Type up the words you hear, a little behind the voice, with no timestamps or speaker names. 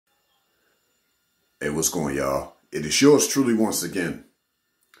Hey, what's going, y'all? It is yours truly once again.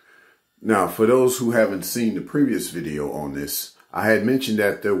 Now, for those who haven't seen the previous video on this, I had mentioned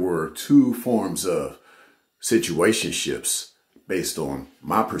that there were two forms of situationships based on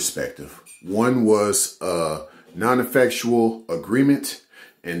my perspective. One was a non-effectual agreement,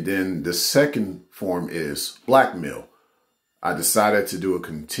 and then the second form is blackmail. I decided to do a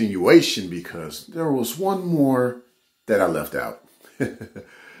continuation because there was one more that I left out.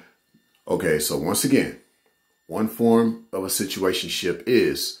 Okay, so once again, one form of a situationship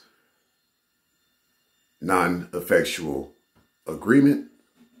is non-effectual agreement.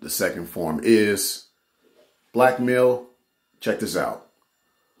 The second form is blackmail. Check this out.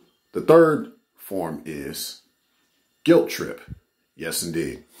 The third form is guilt trip. Yes,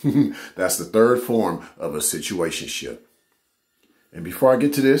 indeed. That's the third form of a situationship. And before I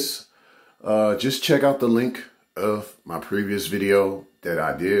get to this, just check out the link of my previous video that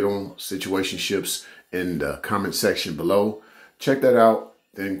I did on situationships in the comment section below. Check that out,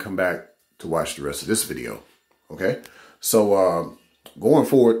 then come back to watch the rest of this video. Okay, so going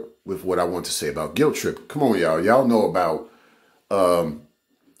forward with what I want to say about guilt trip. Come on, y'all. Y'all know about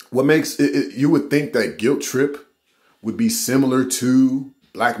what makes it. You would think that guilt trip would be similar to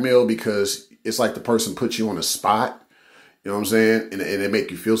blackmail because it's like the person puts you on a spot. You know what I'm saying? And it make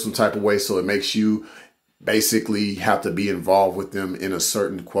you feel some type of way. So it makes you basically have to be involved with them in a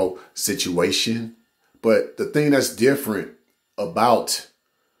certain, quote, situation. But the thing that's different about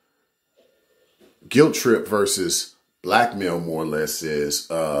guilt trip versus blackmail, more or less, is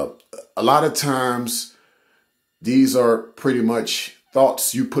a lot of times these are pretty much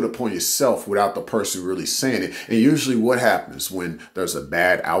thoughts you put upon yourself without the person really saying it. And usually what happens when there's a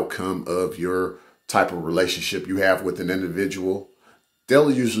bad outcome of your type of relationship you have with an individual,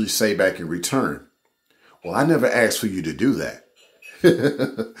 they'll usually say back in return, well, I never asked for you to do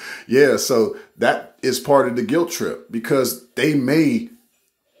that. Yeah, so that is part of the guilt trip because they may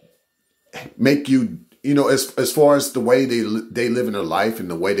make you, you know, as far as the way they live in their life and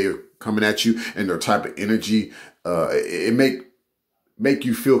the way they're coming at you and their type of energy, it make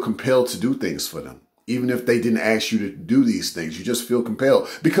you feel compelled to do things for them. Even if they didn't ask you to do these things, you just feel compelled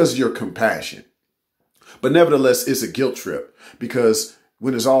because of your compassion. But nevertheless, it's a guilt trip because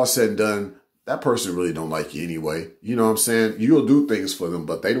when it's all said and done, that person really don't like you anyway. You know what I'm saying? You'll do things for them,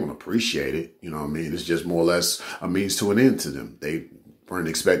 but they don't appreciate it. You know what I mean? It's just more or less a means to an end to them. They weren't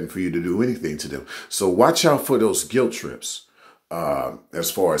expecting for you to do anything to them. So watch out for those guilt trips as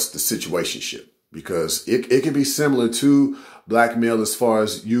far as the situationship, because it can be similar to blackmail as far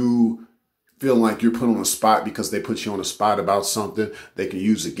as you feeling like you're put on a spot because they put you on a spot about something they can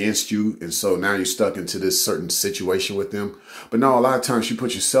use against you. And so now you're stuck into this certain situation with them. But no, a lot of times you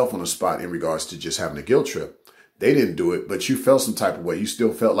put yourself on a spot in regards to just having a guilt trip. They didn't do it, but you felt some type of way. You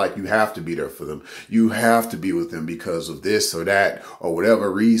still felt like you have to be there for them. You have to be with them because of this or that or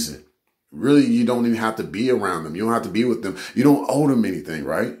whatever reason. Really, you don't even have to be around them. You don't have to be with them. You don't owe them anything,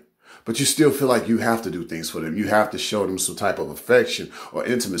 right? But you still feel like you have to do things for them. You have to show them some type of affection or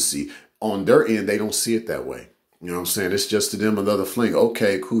intimacy. On their end, they don't see it that way. You know what I'm saying? It's just to them another fling.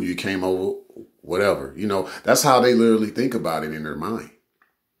 Okay, cool. You came over, whatever. You know, that's how they literally think about it in their mind.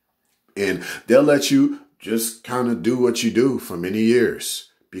 And they'll let you just kind of do what you do for many years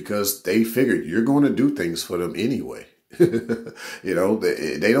because they figured you're going to do things for them anyway. You know,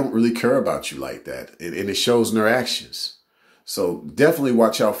 they don't really care about you like that. And it shows in their actions. So definitely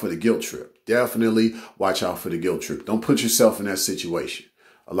watch out for the guilt trip. Definitely watch out for the guilt trip. Don't put yourself in that situation.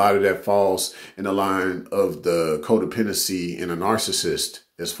 A lot of that falls in the line of the codependency in a narcissist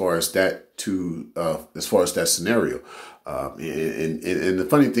as far as that scenario. And the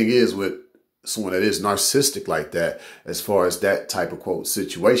funny thing is with someone that is narcissistic like that, as far as that type of, quote,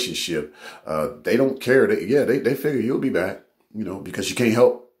 situationship, they don't care. They figure you'll be back, you know, because you can't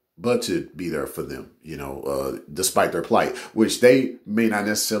help but to be there for them, you know, despite their plight, which they may not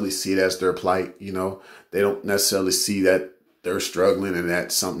necessarily see it as their plight. You know, they don't necessarily see that they're struggling and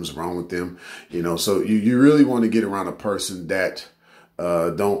that something's wrong with them, you know. So you really want to get around a person that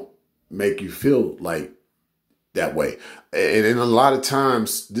don't make you feel like that way. And a lot of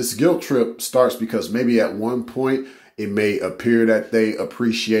times this guilt trip starts because maybe at one point it may appear that they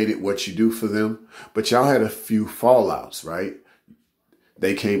appreciated what you do for them, but y'all had a few fallouts, right?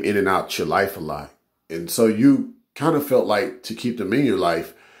 They came in and out your life a lot. And so you kind of felt like to keep them in your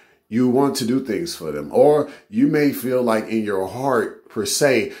life, you want to do things for them. Or you may feel like in your heart, per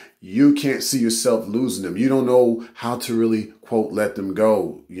se, you can't see yourself losing them. You don't know how to really, quote, let them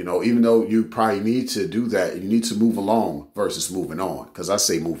go. You know, even though you probably need to do that, you need to move along versus moving on. Because I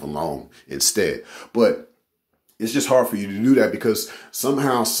say move along instead. But It's just hard for you to do that because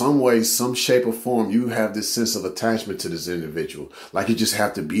somehow, some way, some shape or form, you have this sense of attachment to this individual. Like you just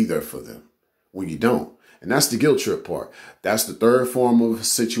have to be there for them when you don't. And that's the guilt trip part. That's the third form of a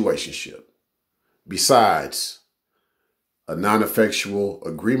situationship. Besides a non-effectual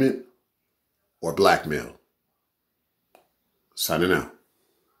agreement or blackmail. Signing out.